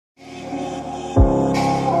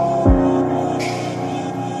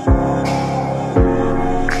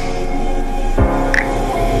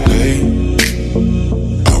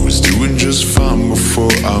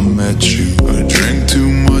I met you. I drink too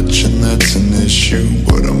much and that's an issue,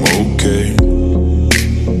 but I'm okay.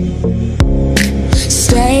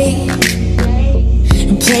 Stay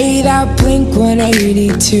and play that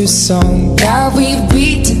Blink-182 song that we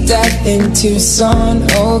beat to death in Tucson,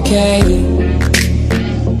 okay.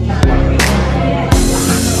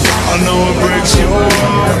 I know it breaks your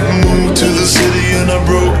heart. Moved to the city in a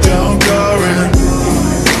broke down car and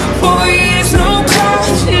 4 years, no car,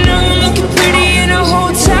 and I'm looking pretty in a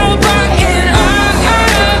hotel bar, and I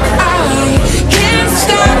can't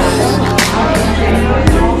stop.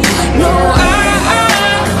 No, I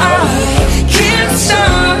can't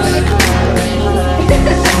stop.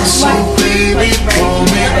 so baby, pull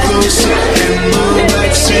me closer in the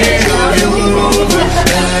backseat of your Rover,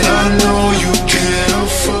 and I know you can't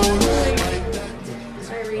afford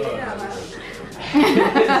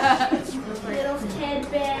Little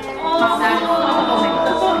headband.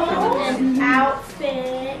 An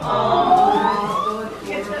outfit.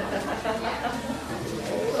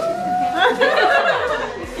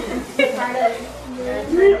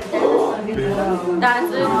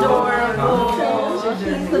 That's adorable.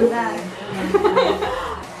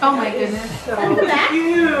 Oh my goodness. So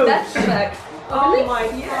cute. That's the back. Oh my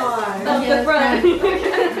god. That's the front.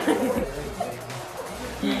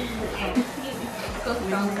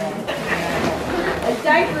 A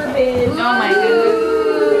diaper bin. Oh my goodness.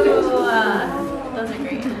 Those are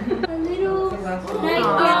great. A little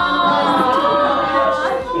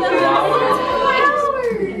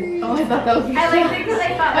Oh, I thought that was. I liked it because I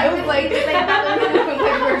thought I was like, that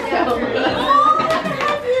was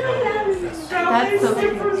That's so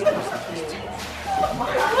cute.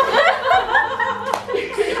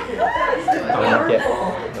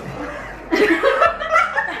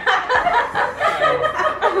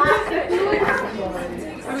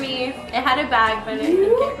 For me, it had a bag, but I think it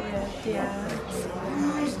ripped. Yeah.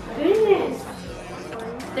 goodness.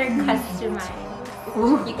 They're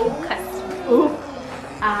customized. You can customize.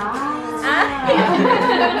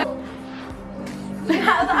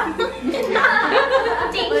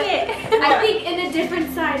 Dang it! I think in a different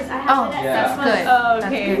size. I have Oh, it at yeah. this one. Good. Oh, That's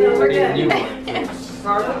okay. good. We're good.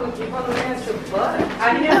 Scarlet would keep on the man's butt. I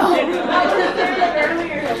know. I was there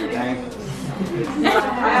earlier.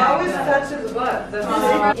 I always touch his butt.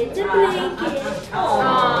 That's It's a blanket.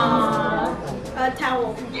 Aww. A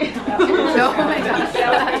towel. Oh my gosh.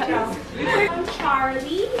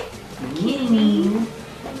 Charlie. Kitty.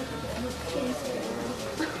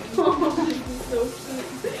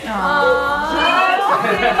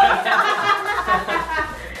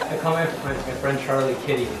 I call my friend Charlie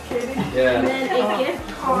Kitty. And Yeah. then a gift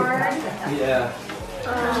card. Yeah.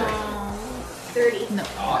 30. No.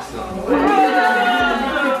 Awesome.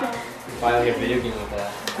 Finally a video game with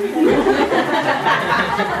that.